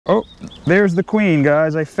there's the queen,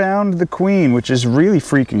 guys. I found the queen, which is really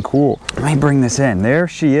freaking cool. Let me bring this in. There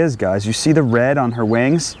she is, guys. You see the red on her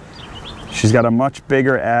wings? She's got a much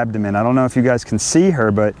bigger abdomen. I don't know if you guys can see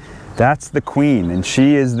her, but that's the queen, and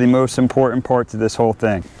she is the most important part to this whole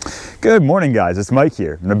thing. Good morning, guys. It's Mike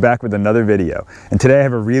here, and I'm back with another video. And today I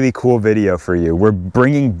have a really cool video for you. We're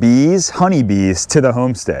bringing bees, honeybees, to the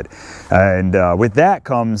homestead. And with that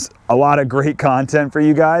comes a lot of great content for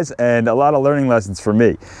you guys and a lot of learning lessons for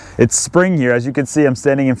me. It's spring here. As you can see, I'm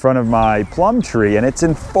standing in front of my plum tree, and it's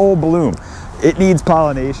in full bloom. It needs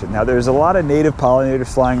pollination. Now, there's a lot of native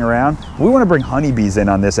pollinators flying around. We want to bring honeybees in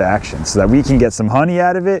on this action so that we can get some honey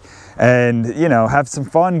out of it and, you know, have some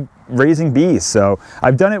fun raising bees. So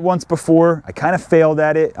I've done it once before. I kind of failed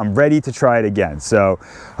at it. I'm ready to try it again. So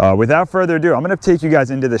without further ado, I'm going to take you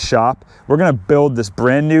guys into the shop. We're going to build this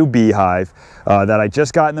brand new beehive that I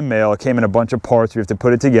just got in the mail. It came in a bunch of parts. We have to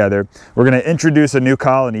put it together. We're going to introduce a new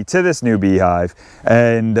colony to this new beehive,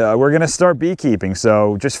 and we're going to start beekeeping.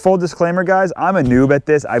 So just full disclaimer, guys, I'm a noob at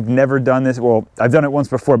this. I've never done this. Well, I've done it once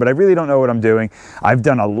before, but I really don't know what I'm doing. I've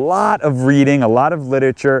done a lot of reading, a lot of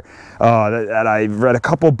literature that I've read a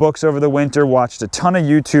couple books over the winter, watched a ton of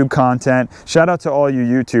YouTube content. Shout out to all you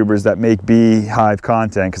YouTubers that make beehive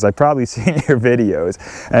content, because I've probably seen your videos.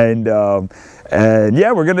 And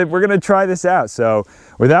yeah, we're gonna try this out. So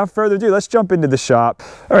without further ado, let's jump into the shop.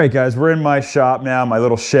 All right, guys, we're in my shop now, my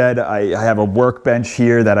little shed. I have a workbench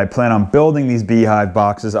here that I plan on building these beehive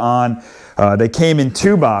boxes on. They came in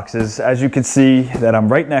 2 boxes, as you can see, that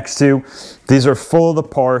I'm right next to. These are full of the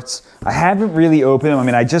parts. I haven't really opened them. I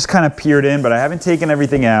mean, I just kind of peered in, but I haven't taken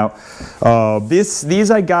everything out. These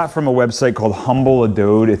I got from a website called Humble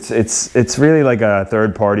Adode. It's really like a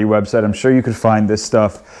third-party website. I'm sure you could find this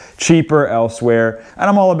stuff cheaper elsewhere. And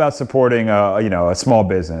I'm all about supporting a small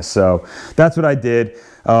business. So that's what I did.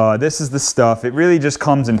 This is the stuff. It really just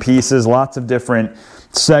comes in pieces, lots of different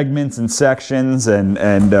segments and sections, and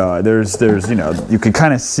there's you can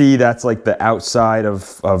kind of see that's like the outside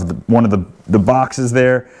of one of the boxes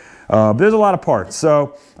there. There's a lot of parts,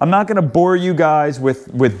 so I'm not going to bore you guys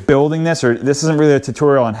with building this, or this isn't really a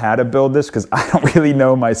tutorial on how to build this, because I don't really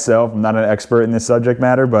know myself. I'm not an expert in this subject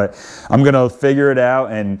matter, but I'm going to figure it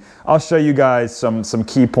out, and I'll show you guys some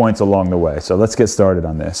key points along the way. So let's get started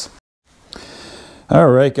on this. All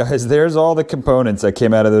right, guys, there's all the components that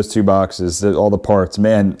came out of those 2 boxes, all the parts.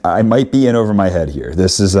 Man, I might be in over my head here.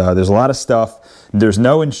 This is, there's a lot of stuff. There's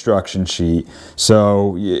no instruction sheet,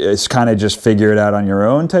 so it's kind of just figure it out on your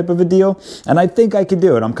own type of a deal. And I think I can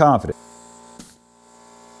do it. I'm confident.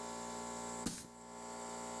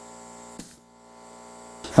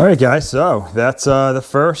 All right, guys, so that's the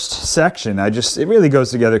first section. It really goes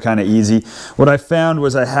together kind of easy. What I found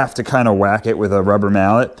was I have to kind of whack it with a rubber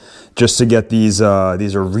mallet just to get these are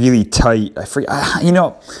really tight. I forget, you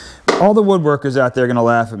know, all the woodworkers out there are gonna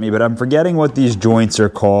laugh at me, but I'm forgetting what these joints are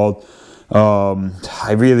called. I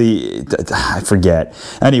forget.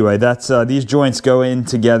 Anyway, that's these joints go in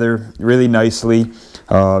together really nicely.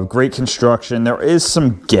 Great construction. There is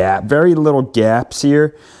some very little gaps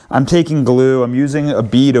here. I'm taking glue. I'm using a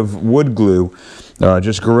bead of wood glue,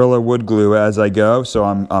 just Gorilla wood glue as I go.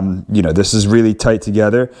 So this is really tight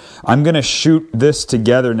together. I'm gonna shoot this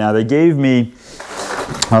together now. They gave me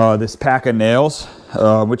this pack of nails,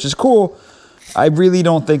 which is cool. I really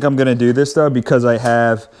don't think I'm gonna do this though, because I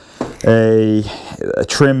have a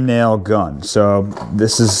trim nail gun. So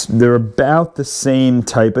they're about the same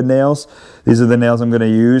type of nails. These are the nails I'm gonna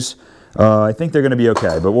use. I think they're gonna be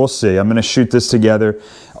okay, but we'll see. I'm gonna shoot this together.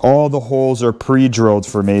 All the holes are pre-drilled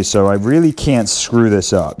for me, so I really can't screw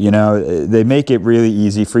this up. You know, they make it really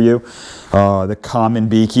easy for you. The common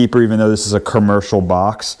beekeeper, even though this is a commercial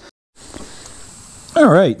box. All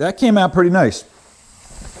right, that came out pretty nice.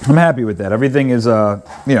 I'm happy with that. Everything is, I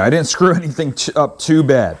didn't screw anything up too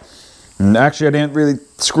bad. And actually, I didn't really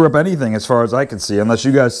screw up anything as far as I can see, unless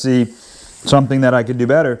you guys see something that I could do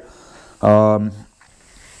better.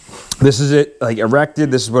 This is it, like erected.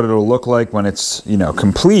 This is what it'll look like when it's,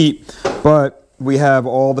 complete. But we have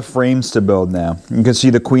all the frames to build now. You can see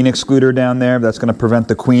the queen excluder down there. That's going to prevent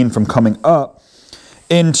the queen from coming up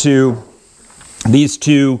into these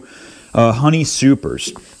 2 honey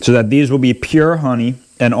supers, so that these will be pure honey,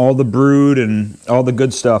 and all the brood and all the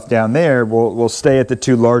good stuff down there will stay at the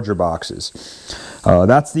 2 larger boxes.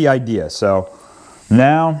 That's the idea. So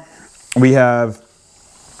now we have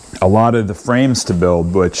a lot of the frames to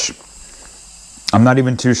build, which I'm not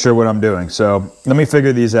even too sure what I'm doing. So let me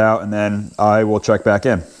figure these out, and then I will check back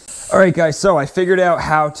in. All right, guys, so I figured out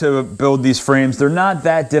how to build these frames. They're not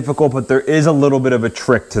that difficult, but there is a little bit of a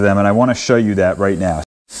trick to them, and I want to show you that right now.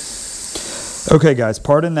 Okay guys,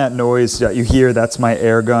 pardon that noise that you hear. That's my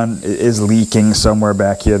air gun. It is leaking somewhere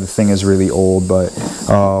back here. The thing is really old, but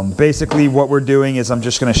basically what we're doing is I'm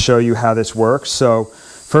just going to show you how this works. So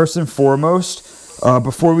first and foremost,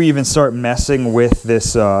 before we even start messing with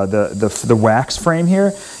this the wax frame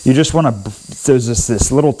here, you just want to, there's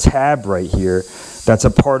this little tab right here that's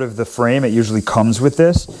a part of the frame. It usually comes with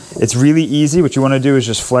this. It's really easy. What you want to do is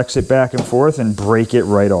just flex it back and forth and break it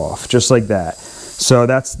right off, just like that. So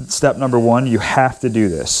that's step number one. You have to do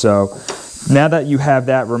this. So now that you have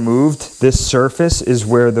that removed, this surface is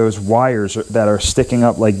where those wires that are sticking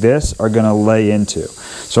up like this are going to lay into.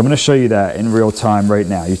 So I'm going to show you that in real time right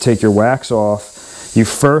now. You take your wax off. You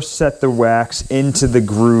first set the wax into the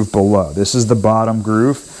groove below. This is the bottom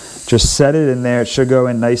groove. Just set it in there. It should go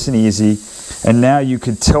in nice and easy. And now you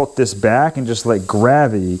can tilt this back and just let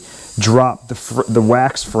gravity drop the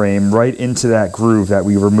wax frame right into that groove that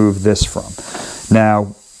we removed this from.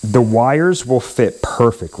 Now, the wires will fit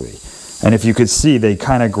perfectly. And if you could see, they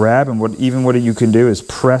kind of grab, and what you can do is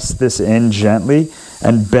press this in gently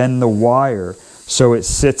and bend the wire so it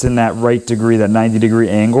sits in that right degree, that 90-degree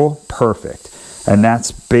angle, perfect. And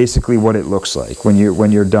that's basically what it looks like when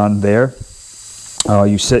you're done there.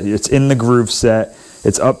 It's in the groove set,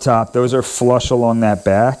 it's up top, those are flush along that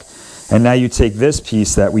back. And now you take this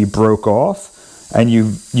piece that we broke off and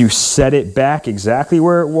you set it back exactly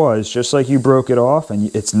where it was, just like you broke it off,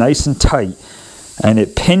 and it's nice and tight. And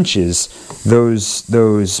it pinches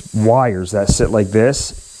those wires that sit like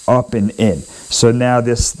this up and in. So now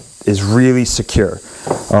this is really secure.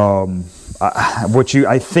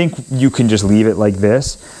 I think you can just leave it like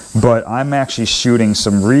this, but I'm actually shooting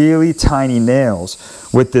some really tiny nails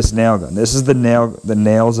with this nail gun. This is the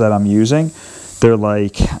nails that I'm using. They're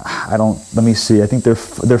like, let me see, I think they're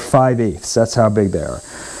 5/8. That's how big they are.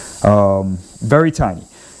 Very tiny.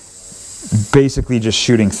 Basically just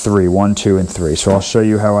shooting 3, 1, 2, and 3. So I'll show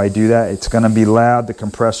you how I do that. It's gonna be loud, the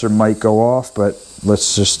compressor might go off, but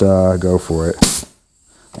let's just go for it.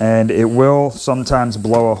 And it will sometimes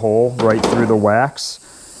blow a hole right through the wax,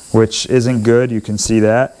 which isn't good, you can see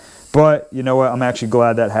that. But you know what, I'm actually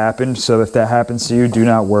glad that happened. So if that happens to you, do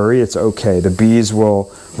not worry, it's okay. The bees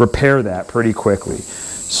will repair that pretty quickly.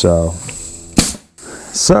 So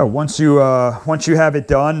once you have it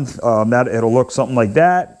done, it'll look something like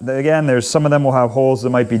that. Again, some of them will have holes that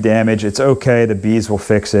might be damaged. It's okay, the bees will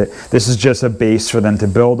fix it. This is just a base for them to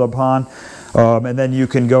build upon. And then you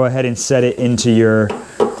can go ahead and set it into your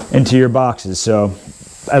boxes. So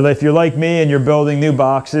if you're like me and you're building new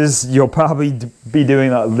boxes, you'll probably be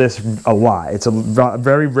doing this a lot. It's a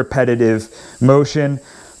very repetitive motion,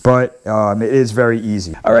 but it is very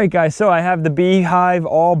easy. All right, guys, so I have the beehive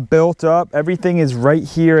all built up. Everything is right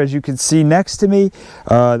here, as you can see next to me.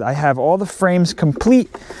 I have all the frames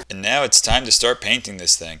complete. And now it's time to start painting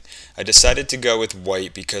this thing. I decided to go with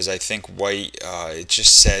white because I think white, it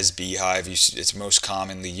just says beehive. It's most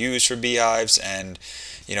commonly used for beehives, and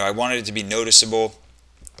you know, I wanted it to be noticeable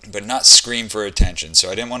but not scream for attention. So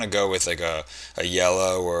I didn't want to go with like a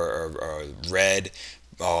yellow or a red,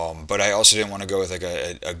 but I also didn't want to go with like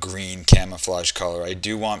a green camouflage color. I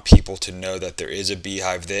do want people to know that there is a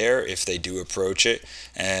beehive there if they do approach it,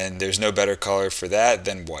 and there's no better color for that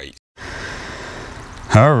than white.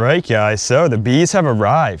 All right, guys, so the bees have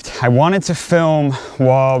arrived. I wanted to film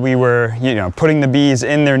while we were, putting the bees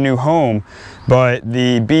in their new home, but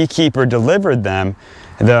the beekeeper delivered them,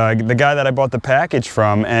 the guy that I bought the package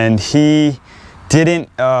from, and he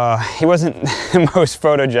wasn't the most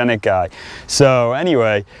photogenic guy. So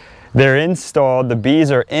anyway, they're installed, the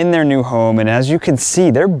bees are in their new home, and as you can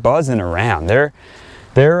see, they're buzzing around. They're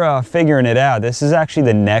figuring it out. This is actually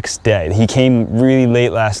the next day. He came really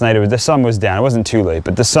late last night. The sun was down. It wasn't too late,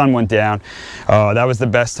 but the sun went down. That was the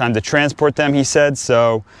best time to transport them, he said.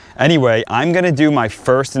 So anyway, I'm gonna do my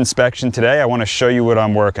first inspection today. I wanna show you what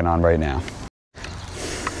I'm working on right now.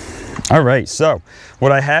 All right, so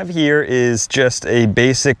what I have here is just a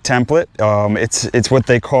basic template. It's what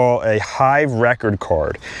they call a Hive record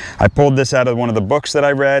card. I pulled this out of one of the books that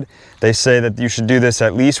I read. They say that you should do this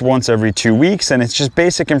at least once every 2 weeks, and it's just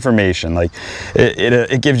basic information. Like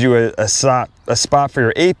it gives you a spot for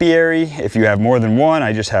your apiary. If you have more than one,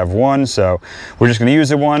 I just have one, so we're just gonna use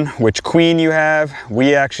the one. Which queen you have.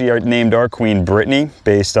 We actually named our queen Brittany,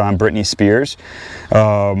 based on Britney Spears.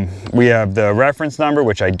 We have the reference number,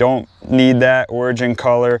 which I don't need that, origin,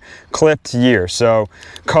 color, clipped, year. So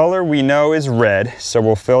color we know is red, so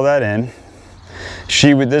we'll fill that in.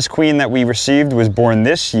 This queen that we received was born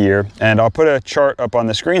this year, and I'll put a chart up on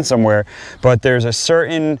the screen somewhere, but there's a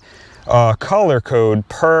certain color code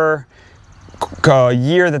per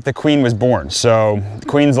year that the queen was born. So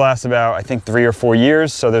queens last about, I think, 3 or 4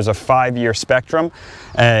 years. So there's a 5-year spectrum,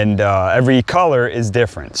 and every color is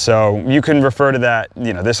different. So you can refer to that,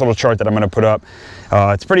 you know, this little chart that I'm going to put up.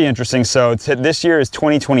 It's pretty interesting. So this year is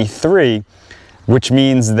 2023, which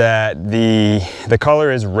means that the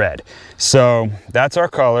color is red. So that's our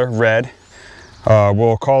color, red.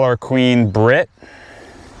 We'll call our queen Britney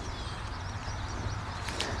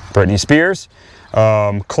Spears.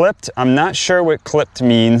 Clipped, I'm not sure what clipped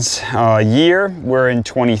means. Year, we're in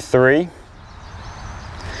 23.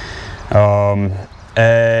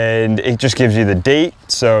 And it just gives you the date.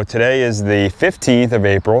 So today is the 15th of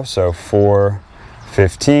April, so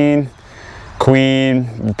 4/15.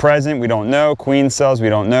 Queen present, we don't know. Queen cells, we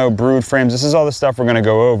don't know. Brood frames, this is all the stuff we're gonna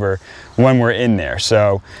go over when we're in there.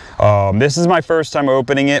 So this is my first time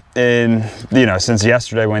opening it in, you know, since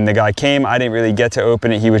yesterday when the guy came. I didn't really get to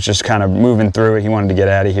open it. He was just kind of moving through it. He wanted to get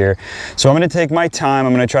out of here. So I'm gonna take my time.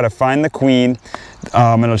 I'm gonna try to find the queen.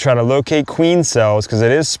 I'm gonna try to locate queen cells because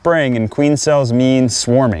it is spring and queen cells mean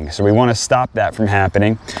swarming. So we wanna stop that from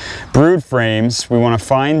happening. Brood frames, we wanna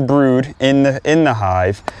find brood in the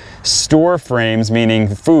hive. Store frames, meaning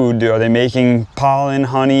food, are they making pollen,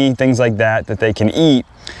 honey, things like that that they can eat.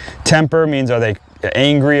 Temper means, are they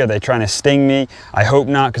angry? Are they trying to sting me? I hope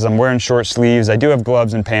not, because I'm wearing short sleeves. I do have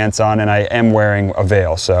gloves and pants on, and I am wearing a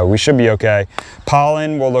veil, so we should be okay.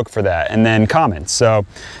 Pollen, we'll look for that. And then comments. So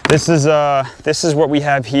this is what we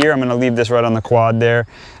have here. I'm going to leave this right on the quad there,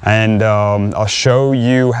 and I'll show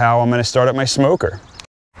you how I'm going to start up my smoker.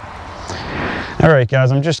 All right,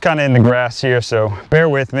 guys, I'm just kind of in the grass here, so bear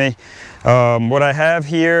with me. What I have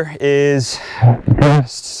here is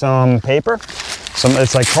just some paper.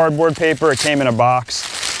 It's like cardboard paper. It came in a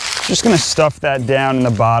box. Just gonna stuff that down in the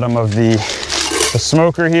bottom of the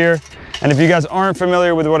smoker here. And if you guys aren't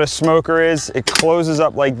familiar with what a smoker is, it closes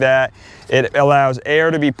up like that. It allows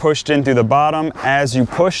air to be pushed in through the bottom. As you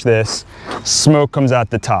push this, smoke comes out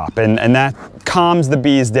the top, and that calms the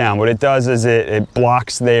bees down. What it does is it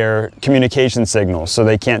blocks their communication signals, so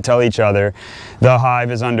they can't tell each other the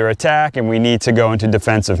hive is under attack and we need to go into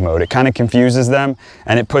defensive mode. It kind of confuses them,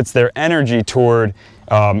 and it puts their energy toward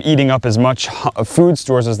eating up as much food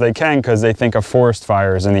stores as they can because they think a forest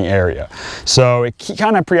fire is in the area. So it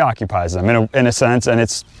kind of preoccupies them in a sense, and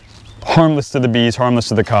it's harmless to the bees, harmless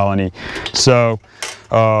to the colony. So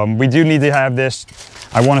we do need to have this.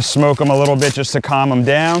 I want to smoke them a little bit just to calm them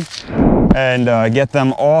down and get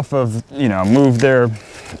them off of, you know, move their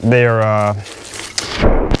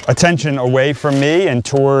attention away from me and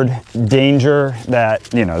toward danger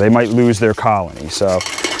that, you know, they might lose their colony. So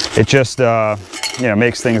it just you know,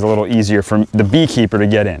 makes things a little easier for the beekeeper to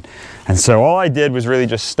get in. And so all I did was really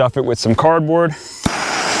just stuff it with some cardboard.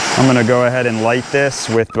 I'm gonna go ahead and light this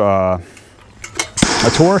with a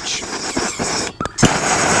torch.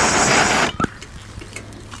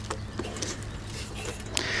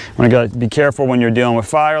 I'm gonna be careful when you're dealing with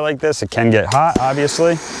fire like this. It can get hot,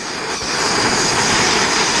 obviously.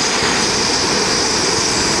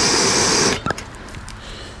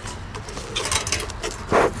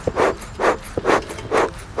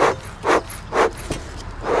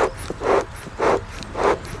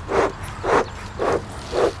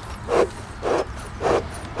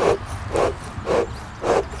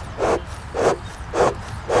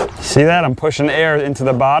 See that? I'm pushing air into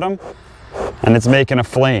the bottom and it's making a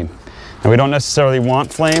flame. And we don't necessarily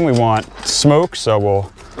want flame, we want smoke, so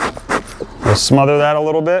we'll smother that a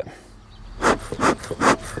little bit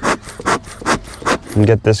and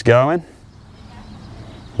get this going.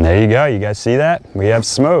 And there you go, you guys see that? We have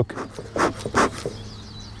smoke.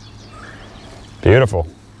 Beautiful.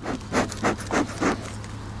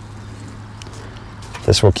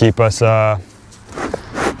 This will keep us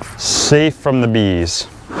safe from the bees.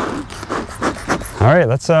 All right,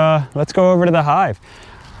 let's go over to the hive.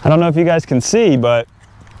 I don't know if you guys can see, but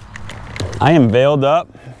I am veiled up.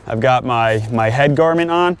 I've got my head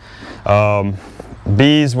garment on.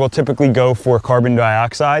 Bees will typically go for carbon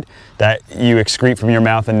dioxide that you excrete from your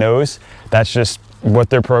mouth and nose. That's just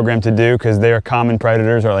what they're programmed to do because their common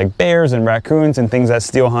predators are like bears and raccoons and things that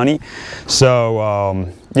steal honey. So,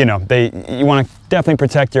 you know, you want to definitely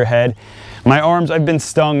protect your head. My arms, I've been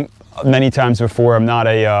stung many times before. I'm not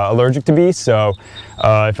allergic to bees, so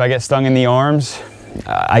if I get stung in the arms,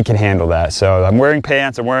 I can handle that. So I'm wearing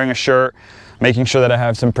pants, I'm wearing a shirt, making sure that I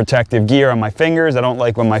have some protective gear on my fingers. I don't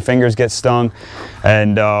like when my fingers get stung.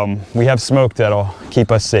 And we have smoke that'll keep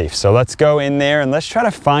us safe. So let's go in there and let's try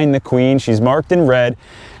to find the queen. She's marked in red,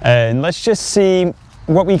 and let's just see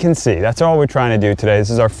what we can see. That's all we're trying to do today. This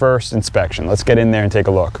is our first inspection. Let's get in there and take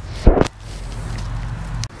a look.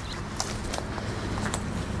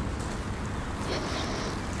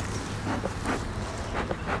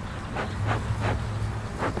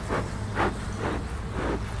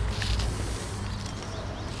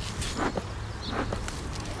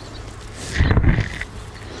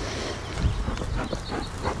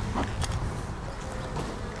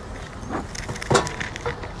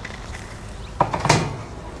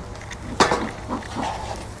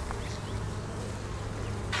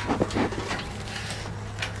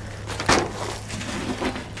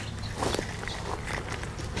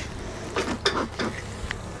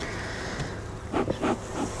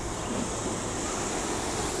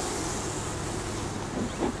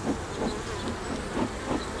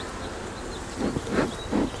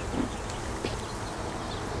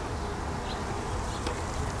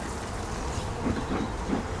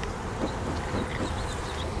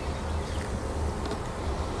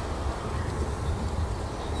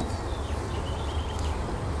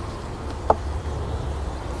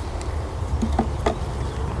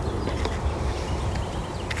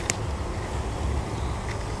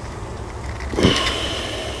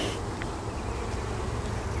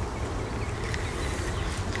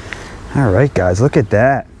 All right, guys, look at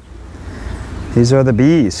that. These are the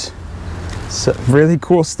bees. So, really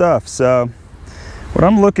cool stuff. So what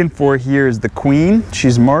I'm looking for here is the queen.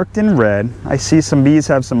 She's marked in red. I see some bees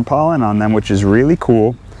have some pollen on them, which is really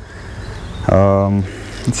cool.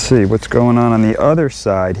 Let's see what's going on the other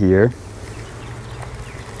side here.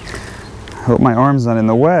 I hope my arm's not in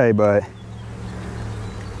the way, but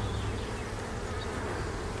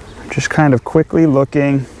I'm just kind of quickly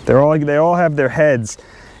looking. They all have their heads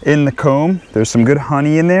in the comb. There's some good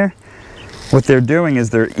honey in there. What they're doing is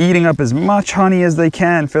they're eating up as much honey as they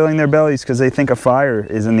can, filling their bellies because they think a fire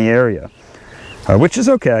is in the area, which is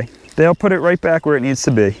okay. They'll put it right back where it needs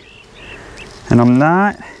to be. And I'm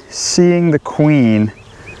not seeing the queen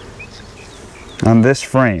on this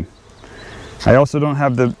frame. I also don't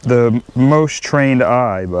have the most trained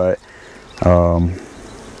eye, but all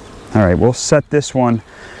right, we'll set this one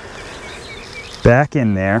back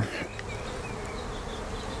in there.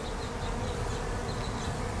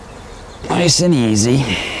 Nice and easy.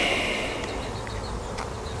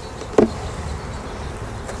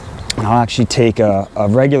 I'll actually take a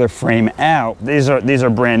regular frame out. These are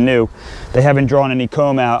brand new. They haven't drawn any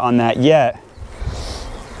comb out on that yet.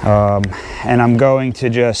 And I'm going to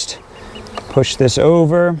just push this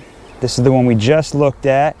over. This is the one we just looked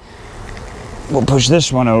at. We'll push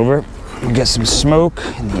this one over. We'll get some smoke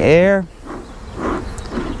in the air.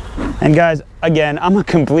 And guys, again, I'm a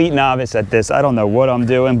complete novice at this. I don't know what I'm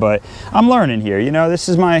doing, but I'm learning here. You know, this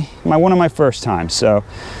is one of my first times. So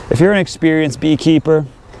if you're an experienced beekeeper,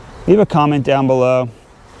 leave a comment down below.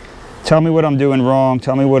 Tell me what I'm doing wrong.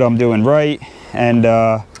 Tell me what I'm doing right. And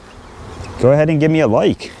go ahead and give me a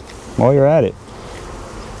like while you're at it.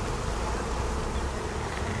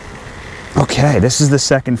 Okay, this is the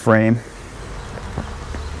second frame.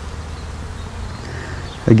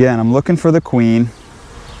 Again, I'm looking for the queen.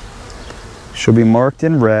 She'll be marked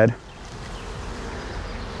in red.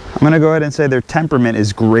 I'm going to go ahead and say their temperament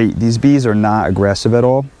is great. These bees are not aggressive at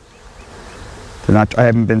all. They're not. I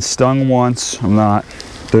haven't been stung once. They're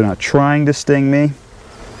not trying to sting me.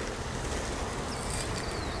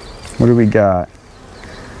 What do we got?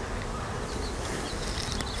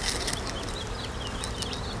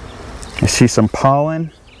 I see some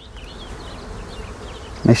pollen.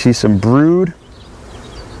 I see some brood.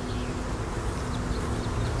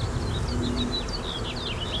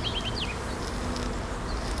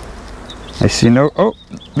 I see no, oh,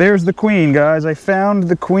 there's the queen, guys. I found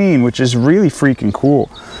the queen, which is really freaking cool.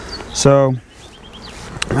 So,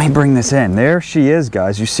 let me bring this in. There she is,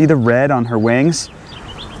 guys. You see the red on her wings?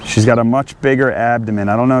 She's got a much bigger abdomen.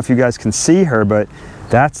 I don't know if you guys can see her, but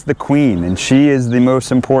that's the queen, and she is the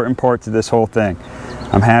most important part to this whole thing.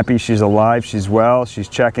 I'm happy she's alive, she's well, she's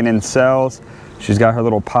checking in cells. She's got her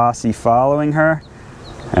little posse following her.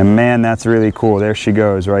 And man, that's really cool. There she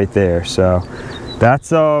goes right there. So that's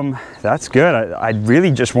good. I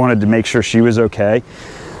really just wanted to make sure she was okay.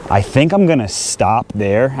 I think I'm gonna stop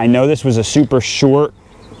there. I know this was a super short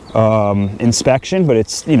inspection, but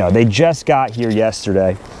it's, you know, they just got here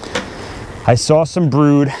yesterday. I saw some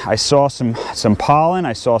brood, I saw some pollen,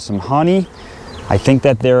 I saw some honey. I think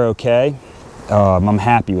that they're okay. I'm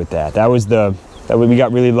happy with that. We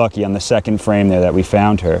got really lucky on the second frame there that we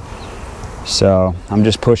found her. So I'm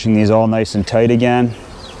just pushing these all nice and tight again.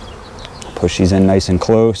 Push these in nice and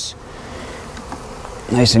close.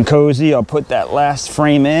 Nice and cozy. I'll put that last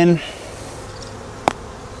frame in.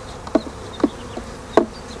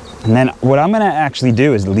 And then what I'm gonna actually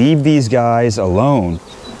do is leave these guys alone,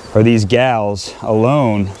 or these gals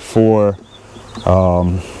alone, for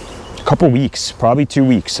a couple weeks, probably 2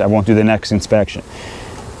 weeks. I won't do the next inspection.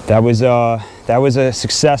 That was a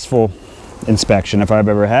successful inspection if I've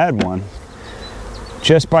ever had one.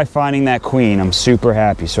 just by finding that queen, I'm super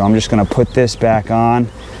happy. So I'm just gonna put this back on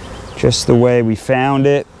just the way we found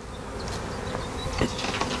it.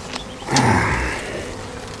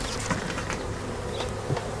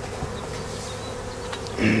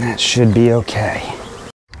 And that should be okay.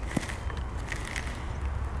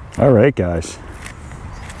 All right, guys.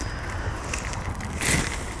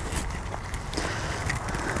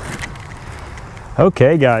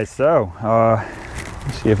 Okay, guys, so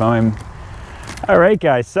let's see if I'm all right,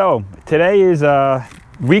 guys. So today is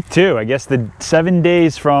week 2, I guess, the 7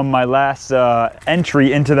 days from my last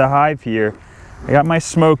entry into the hive here. I got my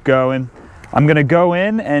smoke going. I'm gonna go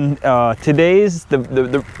in, and today's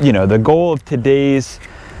the goal of today's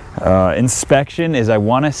inspection is I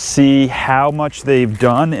want to see how much they've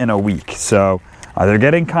done in a week. So they're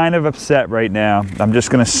getting kind of upset right now. I'm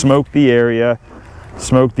just gonna smoke the area,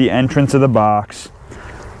 smoke the entrance of the box,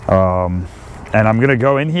 and I'm gonna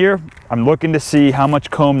go in here. I'm looking to see how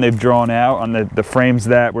much comb they've drawn out on the frames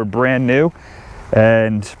that were brand new,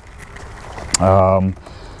 and I'm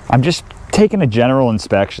just taking a general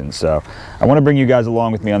inspection. So I want to bring you guys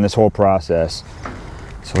along with me on this whole process.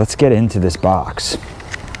 So let's get into this box.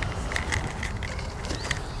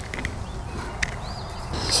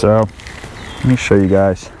 So let me show you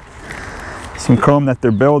guys some comb that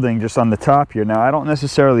they're building just on the top here. Now I don't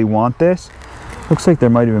necessarily want this. Looks like there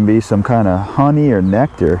might even be some kind of honey or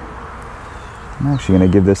nectar. I'm actually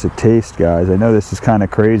gonna give this a taste, guys. I know this is kind of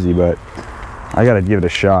crazy, but I gotta give it a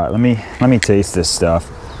shot. Let me taste this stuff.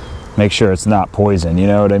 Make sure it's not poison, you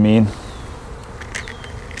know what I mean?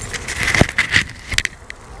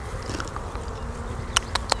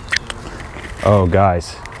 Oh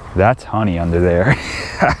guys, that's honey under there.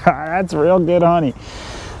 That's real good honey.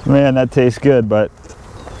 Man, that tastes good, but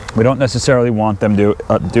we don't necessarily want them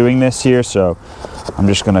doing this here, so I'm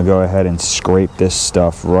just gonna go ahead and scrape this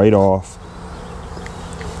stuff right off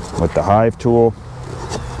with the hive tool.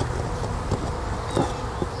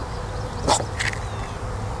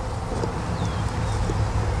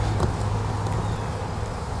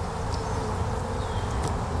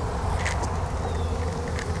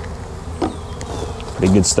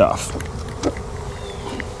 Pretty good stuff.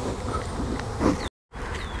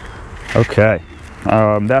 Okay,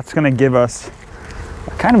 that's gonna give us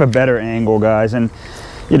kind of a better angle, guys. And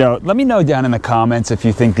you know, let me know down in the comments if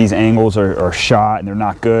you think these angles are shot and they're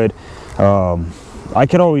not good. I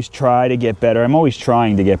could always try to get better. I'm always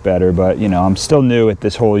trying to get better, but you know, I'm still new at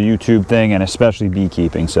this whole YouTube thing, and especially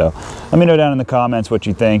beekeeping. So let me know down in the comments what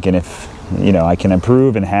you think, and if you know I can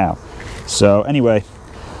improve and how. So anyway,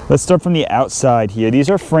 let's start from the outside here. These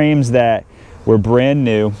are frames that were brand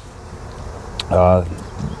new.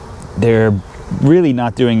 They're really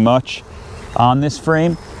not doing much on this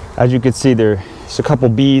frame. As you can see, there's a couple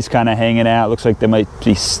bees kind of hanging out. Looks like they might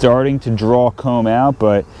be starting to draw comb out,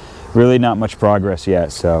 but really not much progress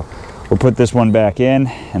yet. So we'll put this one back in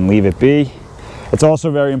and leave it be. It's also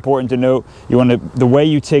very important to note, the way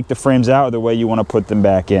you take the frames out or the way you want to put them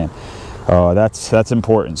back in. That's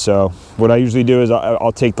important. So what I usually do is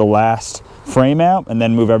I'll take the last frame out and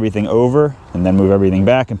then move everything over and then move everything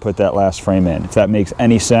back and put that last frame in. If that makes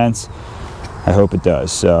any sense, I hope it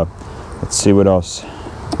does. So let's see what else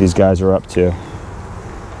these guys are up to,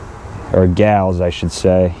 or gals I should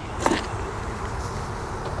say.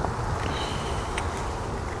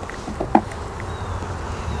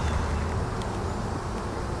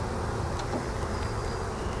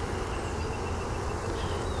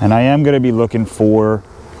 And I am going to be looking for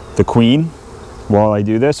the queen while I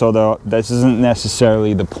do this, although this isn't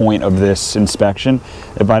necessarily the point of this inspection.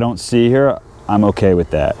 If I don't see her, I'm okay with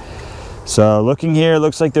that. So looking here, it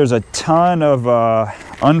looks like there's a ton of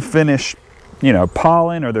unfinished, you know,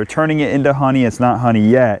 pollen, or they're turning it into honey. It's not honey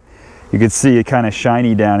yet. You can see it kind of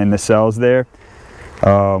shiny down in the cells there,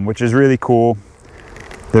 which is really cool.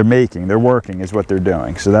 They're working is what they're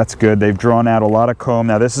doing. So that's good. They've drawn out a lot of comb.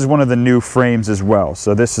 Now this is one of the new frames as well.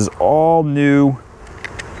 So this is all new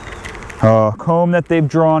comb that they've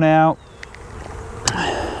drawn out,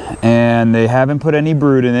 and they haven't put any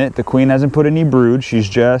brood in it. The queen hasn't put any brood. She's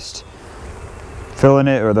just filling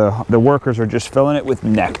it, or the workers are just filling it with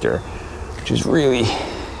nectar, which is really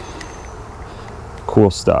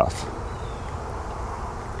cool stuff.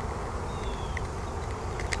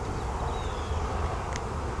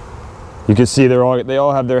 You can see they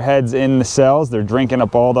all have their heads in the cells. They're drinking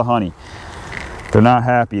up all the honey. They're not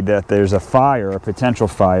happy that there's a fire, a potential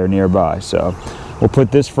fire nearby. So we'll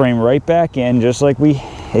put this frame right back in just like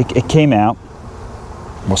it came out.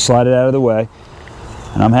 We'll slide it out of the way,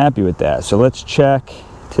 and I'm happy with that. So let's check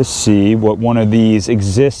to see what one of these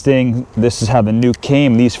existing, this is how the new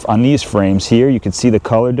came on these frames here. You can see the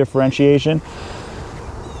color differentiation.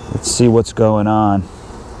 Let's see what's going on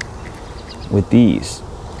with these.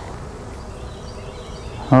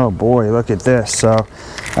 Oh boy, look at this. So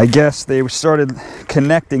I guess they started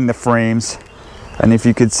connecting the frames, and if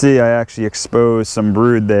you could see, I actually exposed some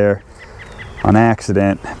brood there on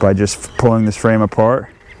accident by just pulling this frame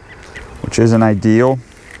apart, which isn't ideal,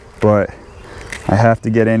 but I have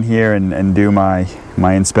to get in here and do my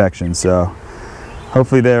inspection. So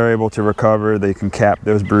hopefully they're able to recover. They can cap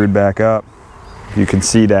those brood back up. You can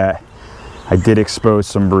see that I did expose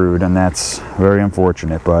some brood, and that's very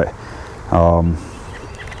unfortunate, but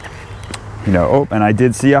you know, oh, and I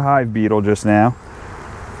did see a hive beetle just now,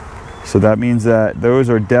 so that means that those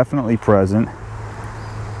are definitely present.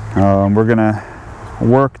 We're gonna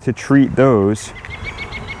work to treat those.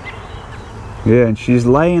 Yeah, and she's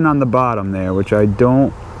laying on the bottom there, which I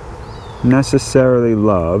don't necessarily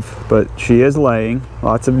love, but she is laying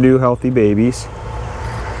lots of new healthy babies.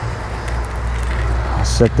 I'll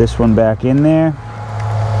set this one back in there.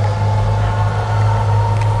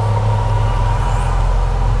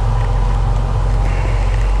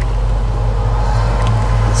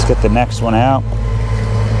 Let's get the next one out.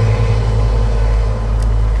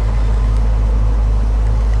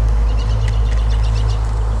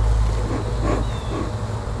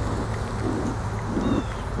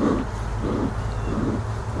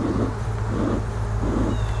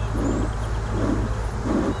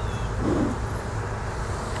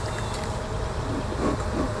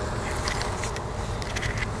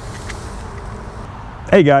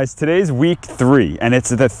 Hey guys, today's week 3, and it's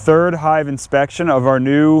the 3rd hive inspection of our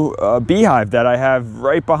new beehive that I have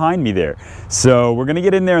right behind me there. So we're gonna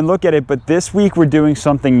get in there and look at it, but this week we're doing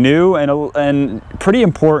something new and pretty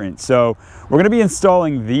important. So we're gonna be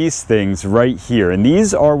installing these things right here, and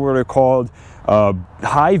these are what are called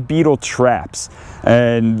hive beetle traps.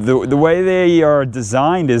 And the way they are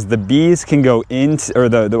designed is the bees can go into, or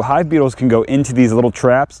the hive beetles can go into these little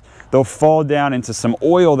traps. They'll fall down into some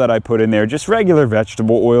oil that I put in there, just regular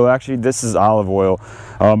vegetable oil. Actually, this is olive oil,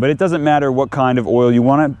 but it doesn't matter what kind of oil. You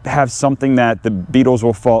want to have something that the beetles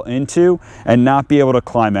will fall into and not be able to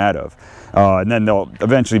climb out of. And then they'll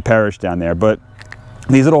eventually perish down there. But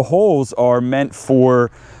these little holes are meant for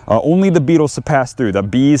only the beetles to pass through. The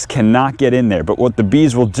bees cannot get in there, but what the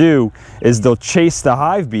bees will do is they'll chase the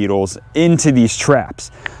hive beetles into these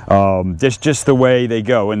traps. Just the way they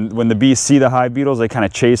go. And when the bees see the hive beetles, they kind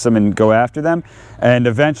of chase them and go after them. And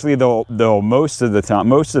eventually they'll most of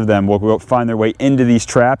them will find their way into these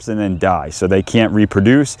traps and then die. So they can't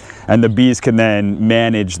reproduce, and the bees can then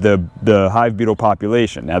manage the hive beetle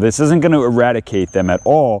population. Now this isn't going to eradicate them at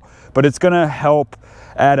all, but it's going to help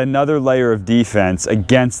add another layer of defense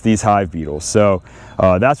against these hive beetles. So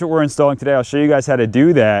that's what we're installing today. I'll show you guys how to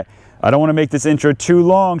do that. I don't want to make this intro too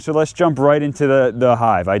long, so let's jump right into the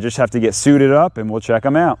hive. I just have to get suited up and we'll check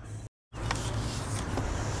them out.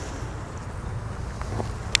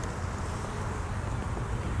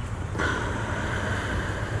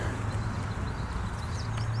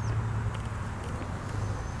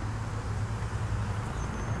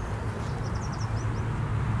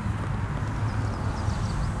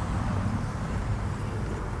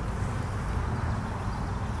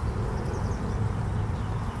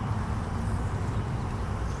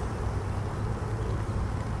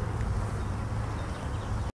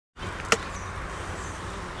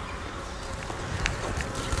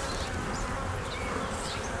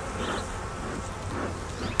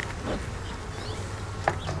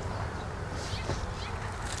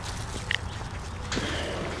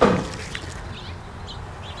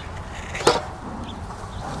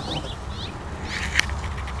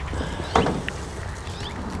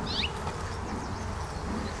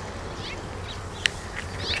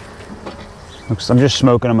 I'm just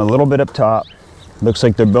smoking them a little bit up top. Looks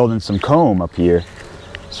like they're building some comb up here.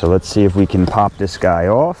 So let's see if we can pop this guy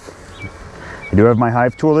off. I do have my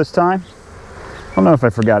hive tool this time. I don't know if I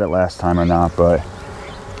forgot it last time or not, but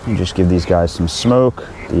let me just give these guys some smoke,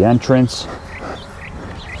 the entrance.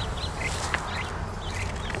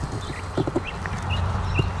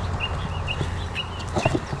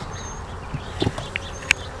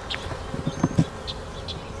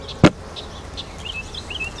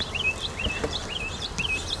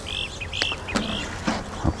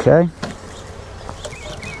 Okay.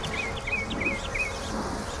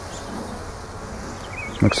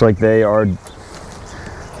 Looks like they are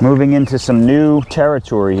moving into some new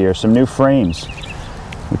territory here, some new frames,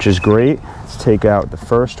 which is great. Let's take out the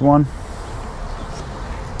first one.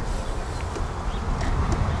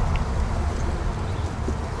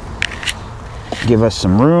 Give us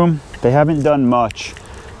some room. They haven't done much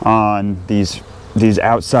on these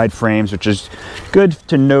outside frames, which is good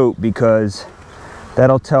to note because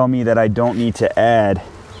that'll tell me that I don't need to add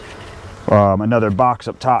another box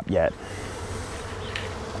up top yet.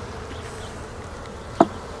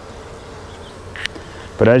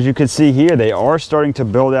 But as you can see here, they are starting to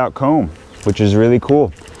build out comb, which is really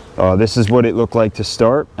cool. This is what it looked like to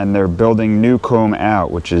start, and they're building new comb out,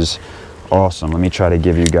 which is awesome. Let me try to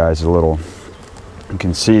give you guys a little, you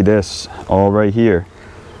can see this all right here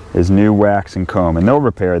is new wax and comb, and they'll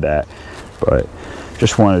repair that, but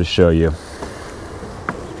just wanted to show you.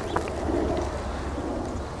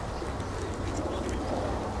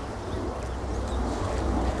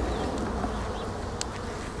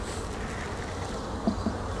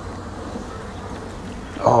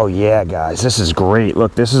 Oh yeah, guys, this is great.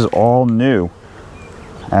 Look, this is all new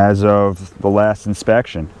as of the last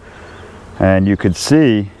inspection. And you could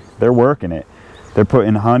see they're working it. They're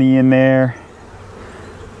putting honey in there,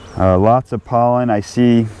 lots of pollen. I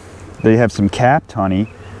see they have some capped honey,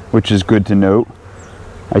 which is good to note.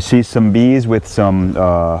 I see some bees with some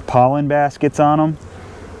pollen baskets on them,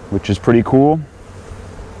 which is pretty cool.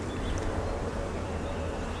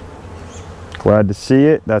 Glad to see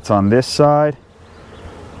it. That's on this side.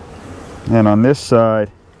 And on this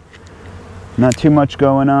side, not too much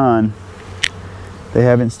going on. They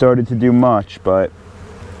haven't started to do much, but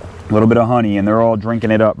a little bit of honey, and they're all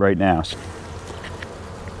drinking it up right now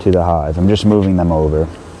to the hive. I'm just moving them over.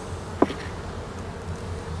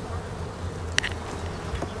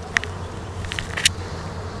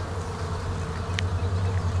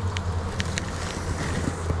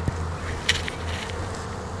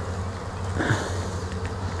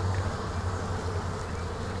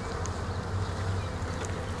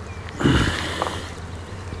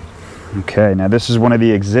 Okay, now this is one of the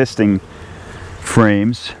existing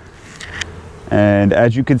frames, and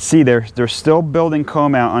as you can see, they're still building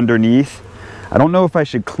comb out underneath. I don't know if I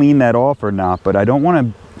should clean that off or not, but I don't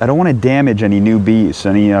want to damage any new bees,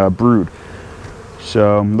 any brood.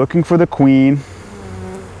 So I'm looking for the queen.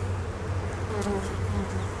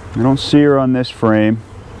 I don't see her on this frame.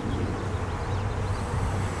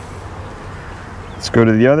 Let's go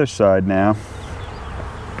to the other side now.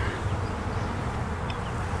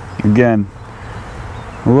 Again,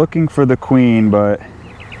 looking for the queen, but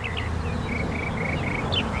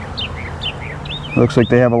looks like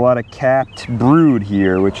they have a lot of capped brood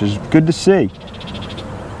here, which is good to see.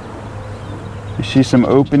 You see some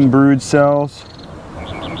open brood cells.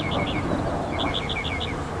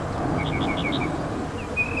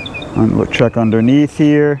 Look, check underneath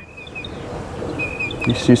here.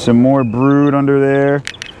 You see some more brood under there.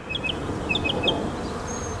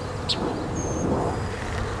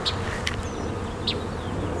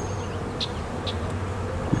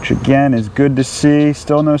 Which again is good to see.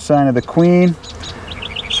 Still no sign of the queen.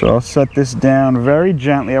 So I'll set this down very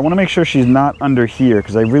gently. I want to make sure she's not under here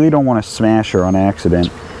because I really don't want to smash her on accident.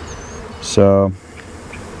 So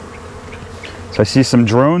I see some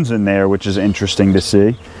drones in there, which is interesting to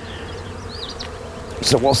see.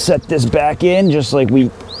 So we'll set this back in just like we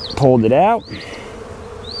pulled it out.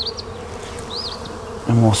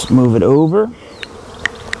 And we'll move it over.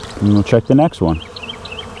 And we'll check the next one.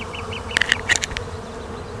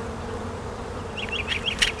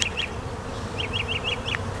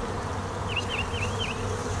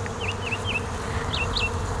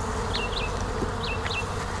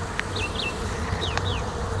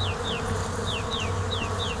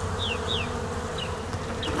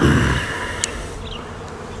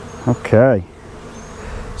 Okay,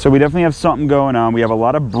 so we definitely have something going on. We have a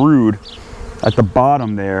lot of brood at the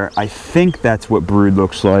bottom there. I think that's what brood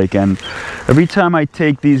looks like, and every time I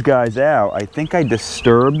take these guys out, I think I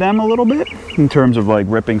disturb them a little bit in terms of like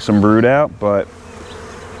ripping some brood out, but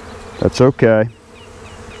that's okay.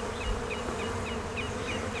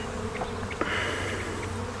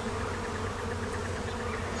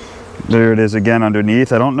 There it is again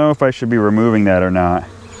underneath. I don't know if I should be removing that or not,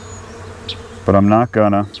 but I'm not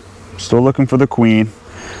gonna. Still looking for the queen.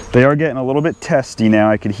 They are getting a little bit testy now.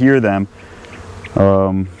 I could hear them.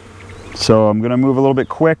 So I'm gonna move a little bit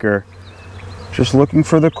quicker. Just looking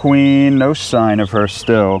for the queen. No sign of her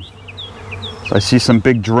still. So I see some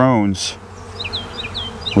big drones,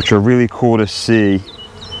 which are really cool to see.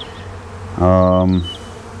 I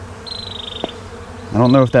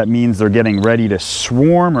don't know if that means they're getting ready to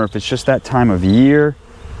swarm or if it's just that time of year.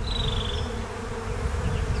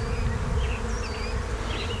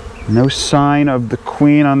 No sign of the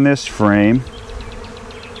queen on this frame,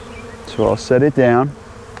 so I'll set it down.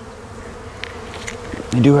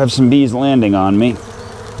 I do have some bees landing on me.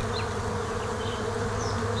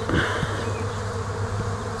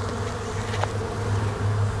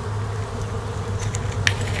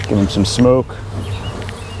 Give them some smoke.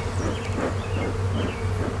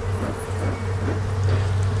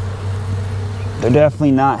 they're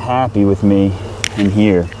definitely not happy with me in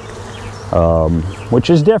here, which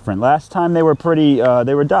is different. Last time they were pretty,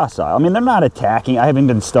 they were docile. I mean, they're not attacking. I haven't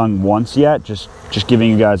been stung once yet, just giving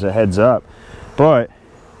you guys a heads up. But,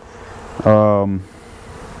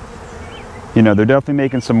 you know, they're definitely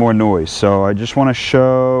making some more noise. So I just want to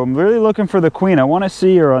show, I'm really looking for the queen. I want to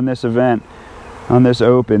see her on this event, on this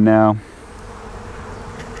open now.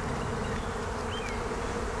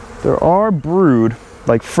 There are brood,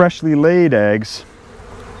 like freshly laid eggs.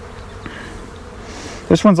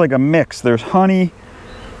 This one's like a mix. There's honey.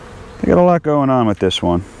 They got a lot going on with this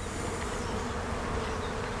one.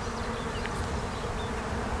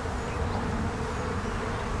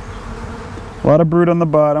 A lot of brood on the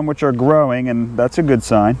bottom, which are growing, and that's a good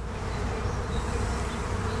sign.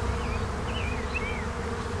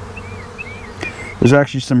 There's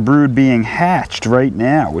actually some brood being hatched right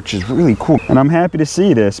now, which is really cool. And I'm happy to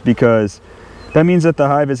see this because that means that the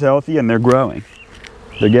hive is healthy and they're growing.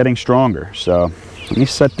 They're getting stronger. So let me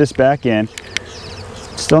set this back in.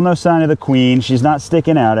 Still no sign of the queen. She's not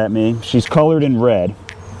sticking out at me. She's colored in red.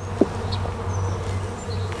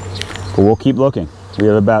 But we'll keep looking. We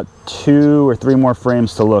have about 2 or 3 more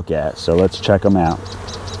frames to look at, so let's check them out.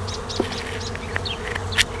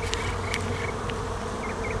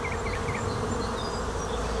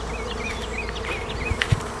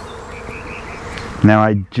 Now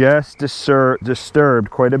I just disturbed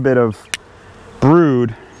quite a bit of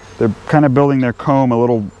brood. They're kind of building their comb a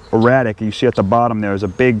little erratic. You see at the bottom there's a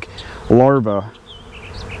big larva,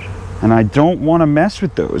 and I don't want to mess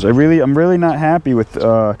with those. I'm really not happy with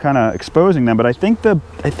kind of exposing them, but I think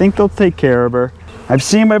they'll take care of her. I've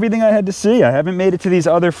seen everything I had to see. I haven't made it to these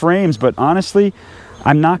other frames, but honestly,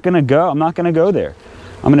 I'm not gonna go there.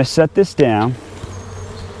 I'm gonna set this down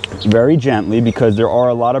very gently because there are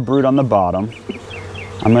a lot of brood on the bottom.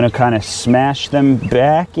 I'm gonna kind of smash them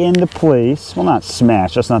back into place. Well, not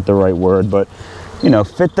smash, that's not the right word, but you know,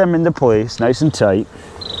 fit them into place nice and tight.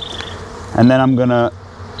 And then I'm gonna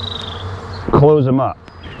close them up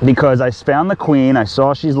because I found the queen. I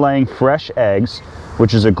saw she's laying fresh eggs,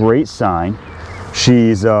 which is a great sign.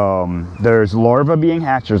 She's there's larvae being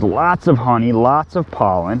hatched. There's lots of honey, lots of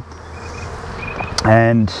pollen,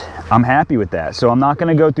 and I'm happy with that. So I'm not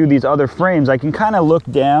gonna go through these other frames. I can kind of look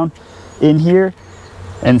down in here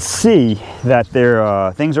and see that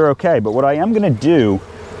things are okay. But what I am gonna do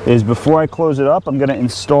is before I close it up, I'm gonna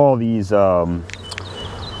install these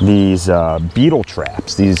beetle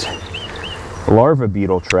traps, these larva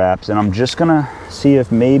beetle traps, and I'm just gonna see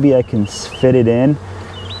if maybe I can fit it in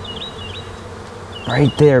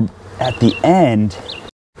right there at the end.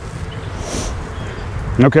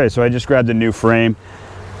 Okay, so I just grabbed a new frame.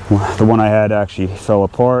 The one I had actually fell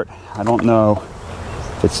apart. I don't know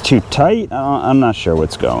if it's too tight. I'm not sure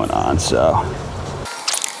what's going on, so.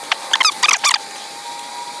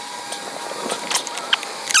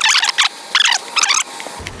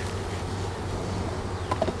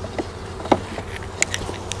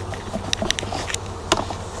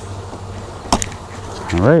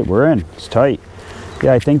 All right, we're in. It's tight.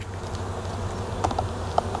 Yeah, I think,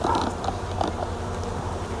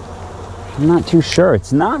 I'm not too sure.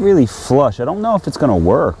 It's not really flush. I don't know if it's gonna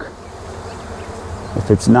work if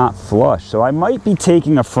it's not flush. So I might be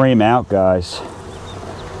taking a frame out, guys,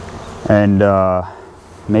 and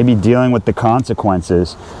maybe dealing with the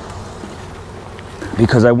consequences,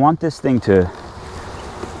 because I want this thing to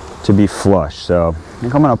be flush. So I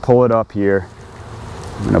think I'm gonna pull it up here.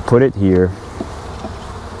 I'm gonna put it here.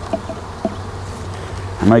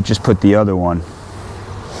 I might just put the other one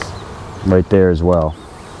right there as well.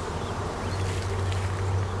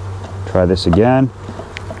 Try this again.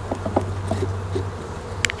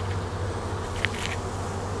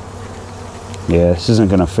 Yeah, this isn't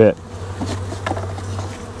gonna fit.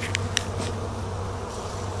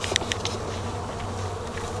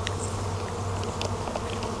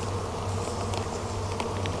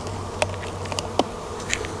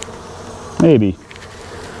 Maybe.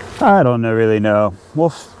 I don't really know.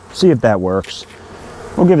 We'll see if that works.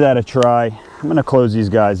 We'll give that a try. I'm gonna close these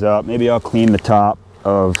guys up. Maybe I'll clean the top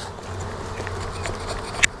of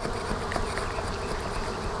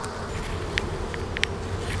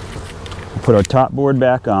put our top board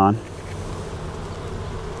back on,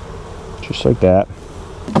 just like that.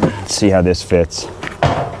 Let's see how this fits,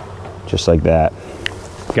 just like that.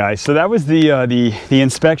 Guys, so that was the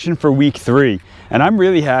inspection for week 3, and I'm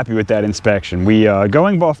really happy with that inspection. We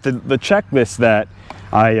going off the checklist that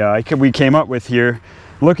we came up with here.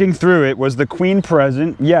 looking through it, was the queen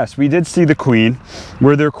present? Yes, we did see the queen.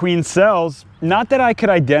 Were there queen cells? Not that I could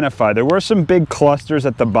identify. There were some big clusters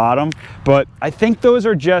at the bottom, but I think those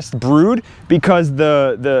are just brood because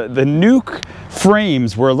the nuke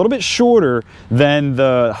frames were a little bit shorter than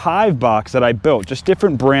the Hive box that I built. Just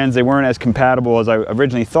different brands. They weren't as compatible as I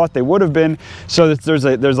originally thought they would have been. So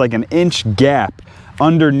there's like an inch gap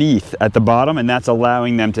underneath at the bottom, and that's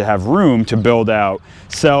allowing them to have room to build out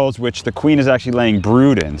cells which the queen is actually laying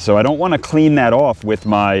brood in. So I don't want to clean that off with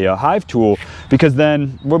my Hive tool, because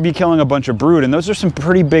then we'll be killing a bunch of brood, and those are some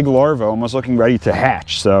pretty big larvae almost looking ready to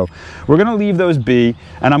hatch. So we're going to leave those be,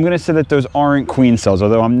 and I'm going to say that those aren't queen cells,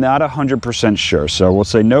 although I'm not 100% sure. So we'll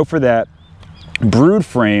say no for that. Brood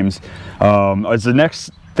frames is the next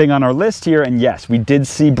thing on our list here, and yes, we did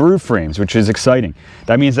see brood frames, which is exciting.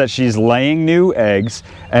 That means that she's laying new eggs,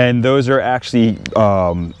 and those are actually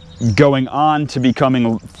going on to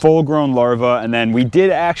becoming full-grown larvae, and then we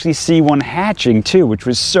did actually see one hatching too, which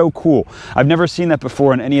was so cool. I've never seen that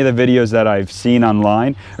before in any of the videos that I've seen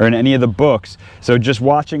online or in any of the books. So just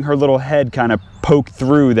watching her little head kind of poke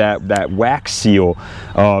through that wax seal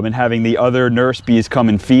and having the other nurse bees come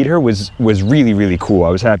and feed her was really, really cool. I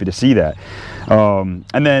was happy to see that.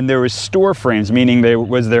 And then there was store frames, meaning there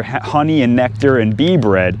was their honey and nectar and bee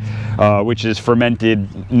bread, which is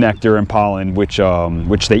fermented nectar and pollen, which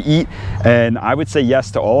they eat. And I would say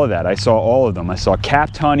yes to all of that. I saw all of them. I saw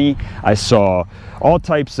capped honey. I saw all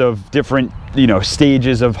types of different, you know,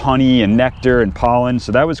 stages of honey and nectar and pollen.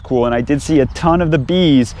 So that was cool. And I did see a ton of the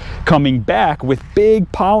bees coming back with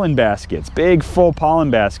big pollen baskets, big full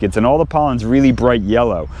pollen baskets, and all the pollen's really bright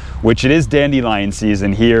yellow, which it is dandelion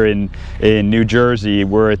season here in New Jersey.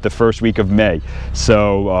 We're at the first week of May.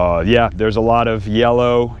 So yeah, there's a lot of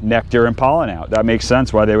yellow nectar and pollen out. That makes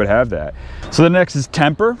sense why they would have that. So the next is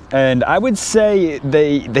temper, and I would say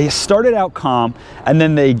they started out calm, and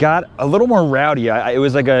then they got a little more rowdy. It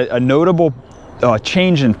was like a notable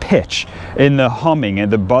change in pitch in the humming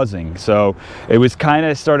and the buzzing. So it was kind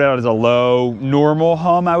of started out as a low, normal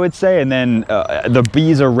hum, I would say, and then the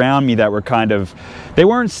bees around me that were kind of, they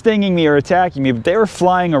weren't stinging me or attacking me, but they were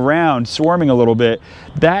flying around, swarming a little bit.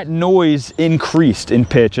 That noise increased in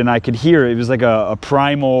pitch, and I could hear it. It was like a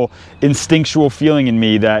primal, instinctual feeling in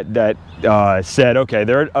me that said, okay,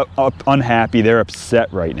 they're unhappy, they're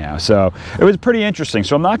upset right now. So it was pretty interesting.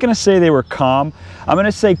 So I'm not going to say they were calm. I'm going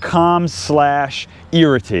to say calm /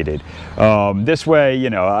 irritated. This way, you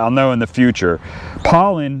know, I'll know in the future.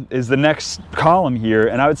 Pollen is the next column here,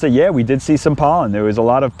 and I would say, yeah, we did see some pollen. There was a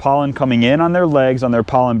lot of pollen coming in on their legs, on their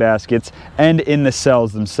pollen baskets, and in the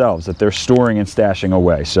cells themselves that they're storing and stashing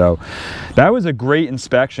away. So that was a great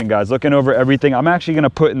inspection, guys. Looking over everything, I'm actually going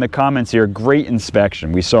to put in the comments here, great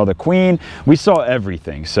inspection. We saw the queen, we saw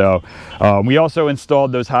everything. So we also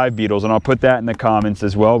installed those hive beetles, and I'll put that in the comments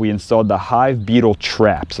as well. We installed the hive beetle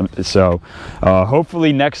traps. So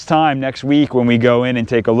hopefully next week when we go in and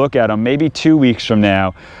take a look at them, maybe 2 weeks from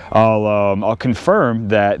now, I'll confirm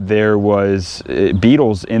that there was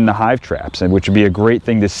beetles in the hive traps, and which would be a great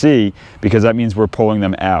thing to see, because that means we're pulling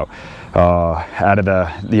them out of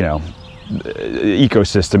the, you know,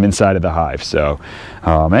 ecosystem inside of the hive. So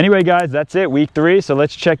anyway, guys, that's it, week 3. So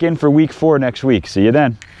let's check in for week 4 next week. See you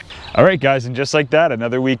then. All right, guys, and just like that,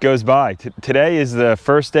 another week goes by. Today is the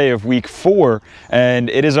first day of week 4, and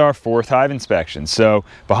it is our 4th hive inspection. So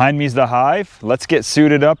behind me is the hive. Let's get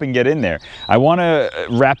suited up and get in there. I want to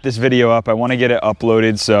wrap this video up. I want to get it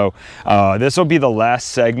uploaded. So this will be the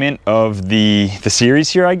last segment of the series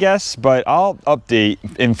here, I guess, but I'll update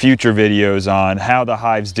in future videos on how the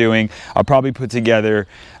hive's doing. I'll probably put together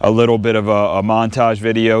a little bit of a montage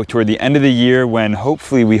video toward the end of the year when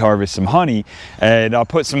hopefully we harvest some honey, and I'll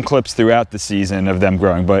put some clips throughout the season of them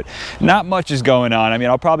growing, but not much is going on. I mean,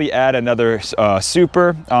 I'll probably add another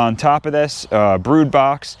super on top of this brood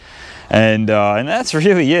box, and that's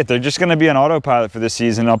really it. They're just going to be on autopilot for this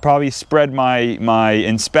season. I'll probably spread my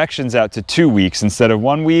inspections out to 2 weeks instead of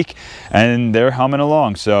 1 week, and they're humming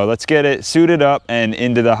along. So let's get it suited up and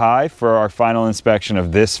into the hive for our final inspection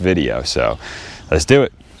of this video. So let's do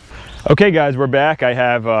it. Okay, guys, we're back. I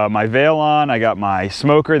have my veil on, I got my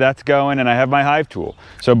smoker that's going, and I have my hive tool.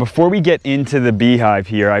 So before we get into the beehive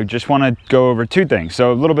here, I just want to go over 2 things.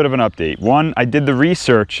 So a little bit of an update. One, I did the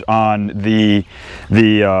research on the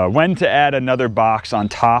when to add another box on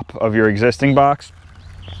top of your existing box.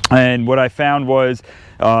 And what I found was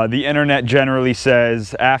the internet generally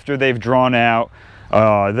says after they've drawn out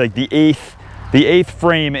like the 8th the 8th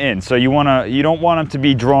frame in. So you don't want them to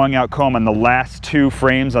be drawing out comb on the last 2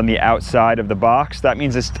 frames on the outside of the box. That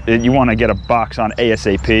means you want to get a box on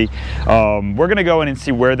ASAP. We're going to go in and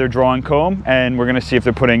see where they're drawing comb, and we're going to see if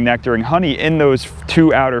they're putting nectar and honey in those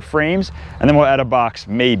 2 outer frames, and then we'll add a box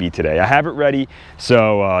maybe today. I have it ready,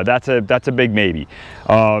 so that's a big maybe.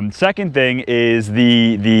 Second thing is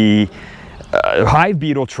the hive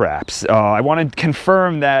beetle traps. I want to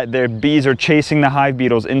confirm that the bees are chasing the hive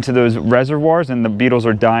beetles into those reservoirs, and the beetles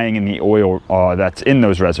are dying in the oil that's in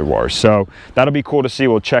those reservoirs. So that'll be cool to see.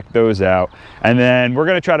 We'll check those out. And then we're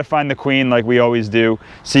going to try to find the queen like we always do,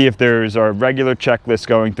 see if there's our regular checklist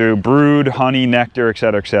going through: brood, honey, nectar,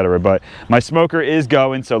 etc., etc. But my smoker is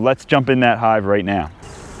going, so let's jump in that hive right now.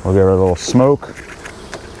 We'll give her a little smoke.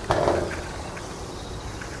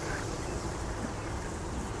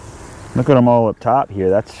 Look at them all up top here.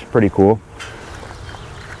 That's pretty cool.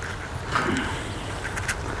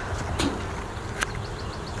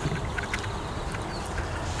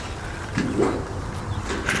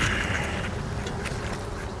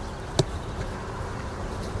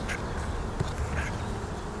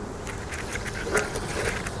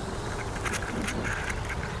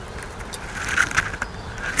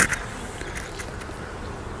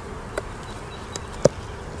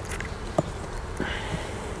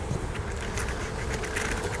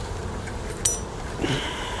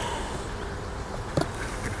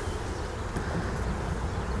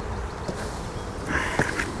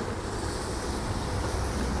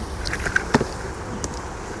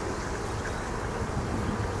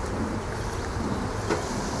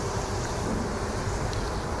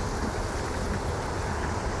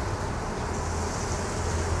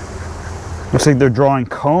 Looks like they're drawing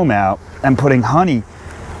comb out and putting honey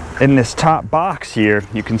in this top box here.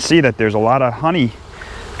 You can see that there's a lot of honey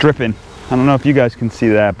dripping. I don't know if you guys can see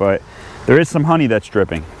that, but there is some honey that's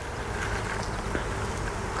dripping.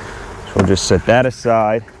 So we'll just set that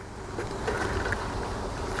aside.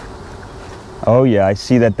 Oh yeah, I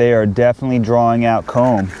see that they are definitely drawing out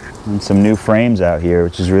comb and some new frames out here,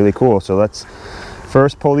 which is really cool. So let's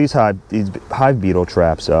first pull these hive beetle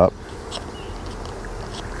traps up.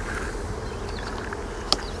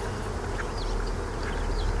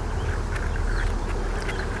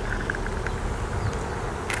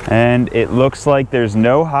 And it looks like there's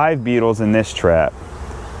no hive beetles in this trap.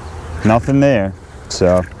 Nothing there.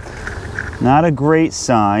 So, not a great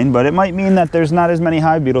sign, but it might mean that there's not as many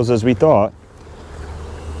hive beetles as we thought.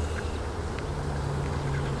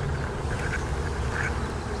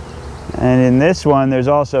 And in this one, there's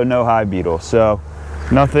also no hive beetles. So,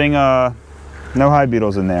 nothing, no hive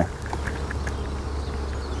beetles in there.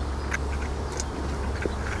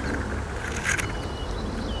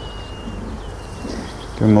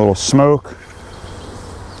 Give them a little smoke,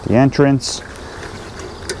 the entrance,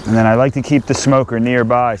 and then I like to keep the smoker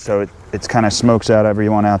nearby so it kind of smokes out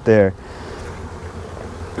everyone out there.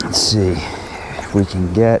 Let's see if we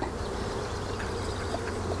can get.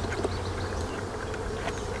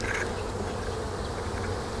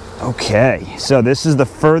 Okay, so this is the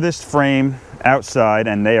furthest frame outside,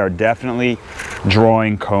 and they are definitely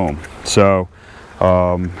drawing comb. So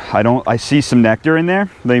I see some nectar in there,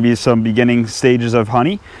 maybe some beginning stages of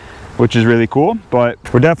honey, which is really cool, but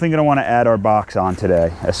we're definitely going to want to add our box on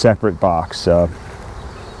today, a separate box. So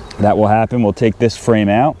that will happen. We'll take this frame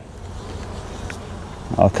out.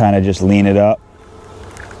 I'll kind of just lean it up.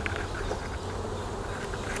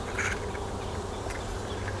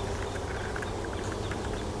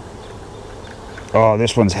 Oh,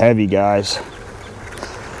 this one's heavy, guys.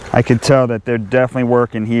 I could tell that they're definitely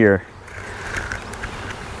working here.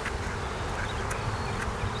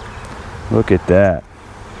 Look at that.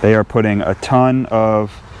 They are putting a ton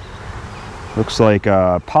of, looks like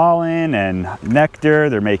pollen and nectar.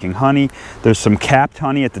 They're making honey. There's some capped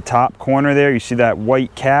honey at the top corner there. You see that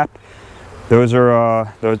white cap? Those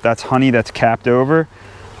are, that's honey that's capped over.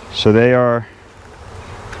 So they are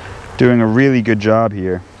doing a really good job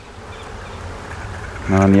here.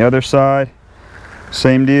 And on the other side,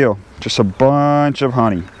 same deal. Just a bunch of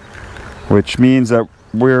honey, which means that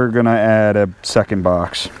we're gonna add a second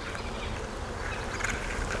box.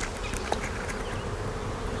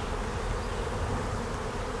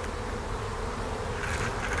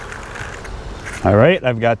 All right,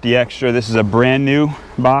 I've got the extra. This is a brand new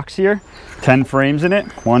box here, 10 frames in it.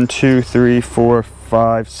 1, 2, 3, 4,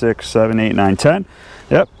 5, 6, 7, 8, 9, 10.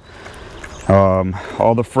 Yep.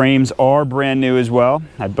 All the frames are brand new as well.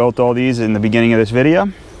 I built all these in the beginning of this video.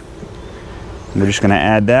 We're just gonna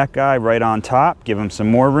add that guy right on top, give him some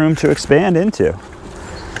more room to expand into.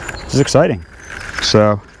 This is exciting.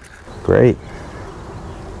 So, great.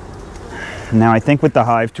 Now I think with the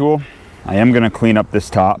hive tool, I am going to clean up this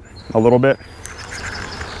top a little bit.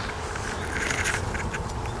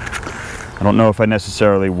 I don't know if I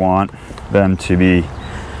necessarily want them to be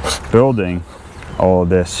building all of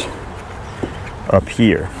this up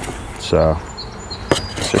here. So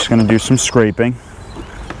just going to do some scraping.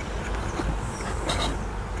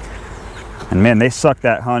 And man, they suck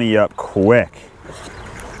that honey up quick.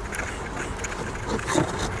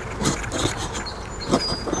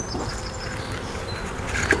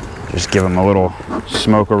 Just give them a little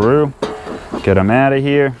smokeroo, get them out of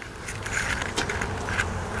here.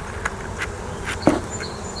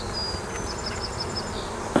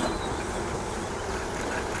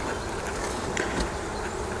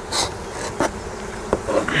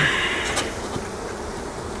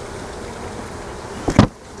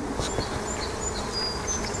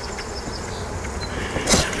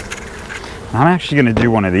 I'm actually going to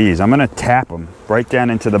do one of these. I'm going to tap them right down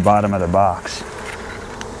into the bottom of the box.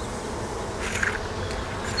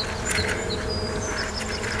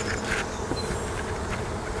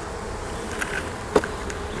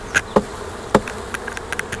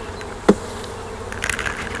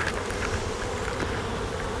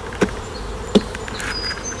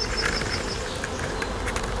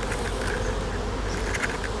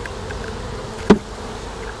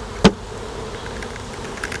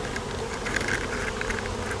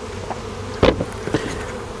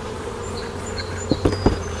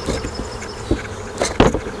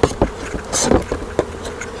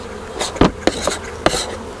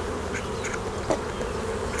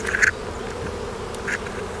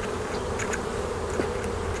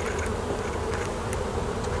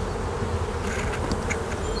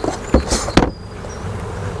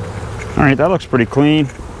 All right, that looks pretty clean.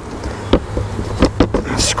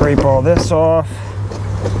 Scrape all this off.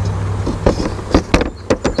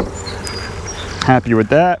 Happy with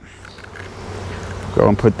that. Go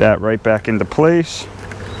and put that right back into place.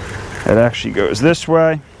 It actually goes this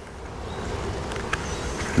way.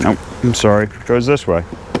 Nope, I'm sorry, it goes this way.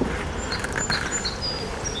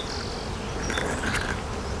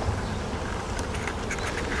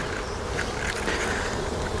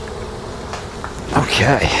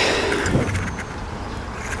 Okay.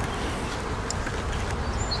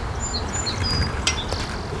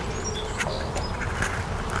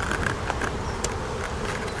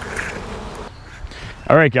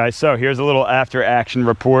 All right, guys, so here's a little after action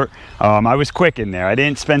report. I was quick in there. I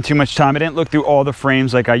didn't spend too much time. I didn't look through all the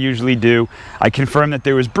frames like I usually do. I confirmed that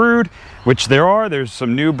there was brood, which there are. There's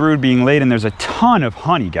some new brood being laid, and there's a ton of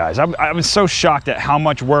honey, guys. I was so shocked at how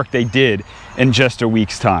much work they did in just a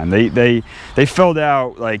week's time. They filled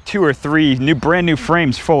out like 2 or 3 brand new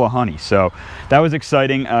frames full of honey. So that was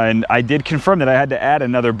exciting, and I did confirm that I had to add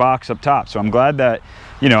another box up top. So I'm glad that,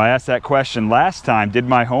 you know, I asked that question last time, did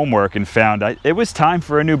my homework, and found it was time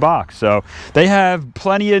for a new box. So they have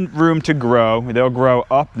plenty of room to grow. They'll grow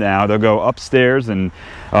up now. They'll go upstairs, and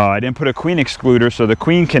I didn't put a queen excluder, so the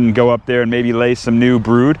queen can go up there and maybe lay some new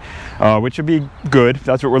brood, which would be good.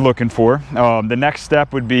 That's what we're looking for. The next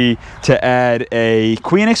step would be to add a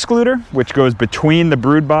queen excluder, which goes between the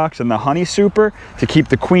brood box and the honey super to keep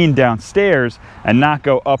the queen downstairs and not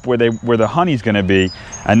go up where the honey's going to be.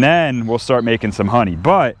 And then we'll start making some honey.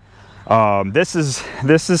 But this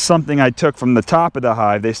is something I took from the top of the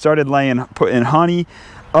hive. They started putting honey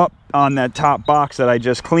up on that top box that I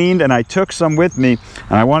just cleaned, and I took some with me,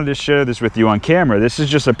 and I wanted to share this with you on camera. This is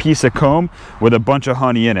just a piece of comb with a bunch of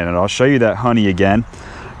honey in it, and I'll show you that honey again.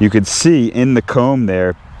 You could see in the comb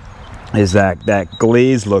there is that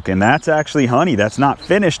glaze look, and that's actually honey. That's not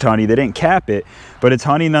finished honey. They didn't cap it, but it's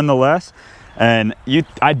honey nonetheless. And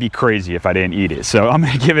I'd be crazy if I didn't eat it. So I'm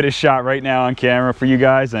gonna give it a shot right now on camera for you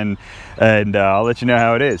guys, and I'll let you know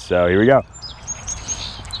how it is. So here we go.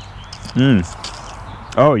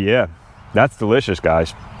 Oh yeah, that's delicious,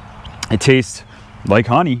 guys. It tastes like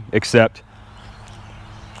honey, except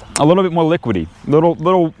a little bit more liquidy,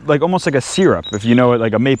 little like almost like a syrup, if you know what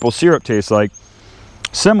like a maple syrup tastes like.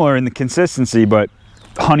 Similar in the consistency, but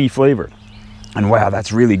honey flavor. And wow,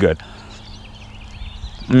 that's really good.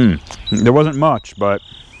 There wasn't much, but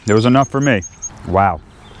there was enough for me. Wow,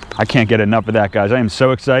 I can't get enough of that, guys. I am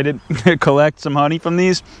so excited to collect some honey from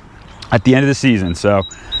these at the end of the season. So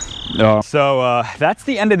that's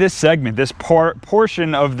the end of this segment, this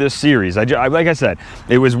portion of this series. Like I said,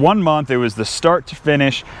 it was 1 month. It was the start to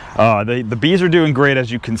finish. The bees are doing great,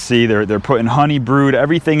 as you can see. They're putting honey, brood.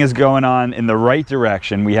 Everything is going on in the right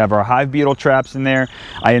direction. We have our hive beetle traps in there.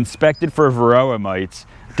 I inspected for varroa mites.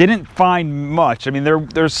 Didn't find much. I mean,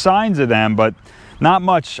 there's signs of them, but not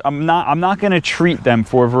much. I'm not going to treat them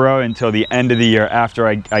for varroa until the end of the year after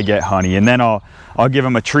I get honey, and then I'll give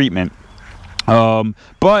them a treatment.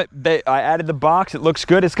 But I added the box. It looks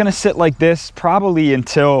good. It's going to sit like this probably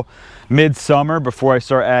until midsummer before I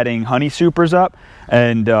start adding honey supers up.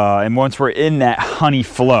 And once we're in that honey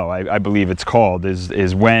flow, I believe it's called,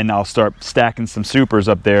 is when I'll start stacking some supers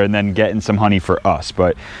up there and then getting some honey for us.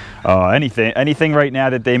 But anything right now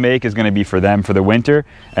that they make is going to be for them for the winter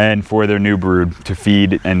and for their new brood to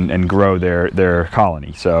feed and grow their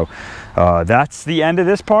colony. So that's the end of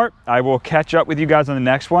this part. I will catch up with you guys on the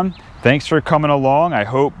next one. Thanks for coming along. I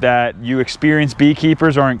hope that you experienced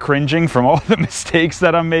beekeepers aren't cringing from all the mistakes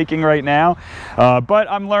that I'm making right now. But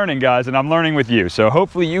I'm learning, guys, and I'm learning with you. So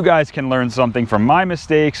hopefully you guys can learn something from my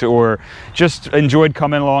mistakes or just enjoyed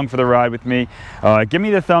coming along for the ride with me. Give me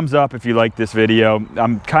the thumbs up if you like this video.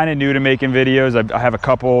 I'm kind of new to making videos. I have a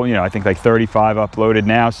couple, I think like 35 uploaded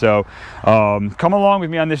now. So come along with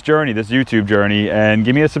me on this journey, this YouTube journey, and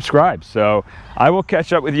give me a subscribe. So I will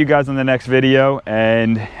catch up with you guys on the next video,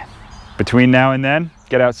 and between now and then,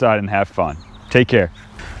 get outside and have fun. Take care.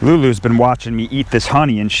 Lulu's been watching me eat this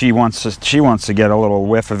honey, and she wants to get a little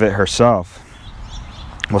whiff of it herself.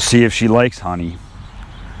 We'll see if she likes honey.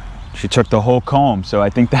 She took the whole comb, so I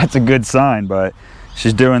think that's a good sign, but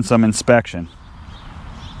she's doing some inspection.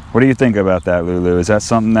 What do you think about that, Lulu? Is that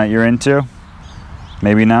something that you're into?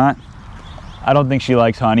 Maybe not? I don't think she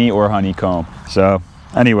likes honey or honeycomb. So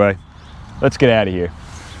anyway, let's get out of here.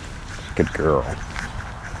 Good girl.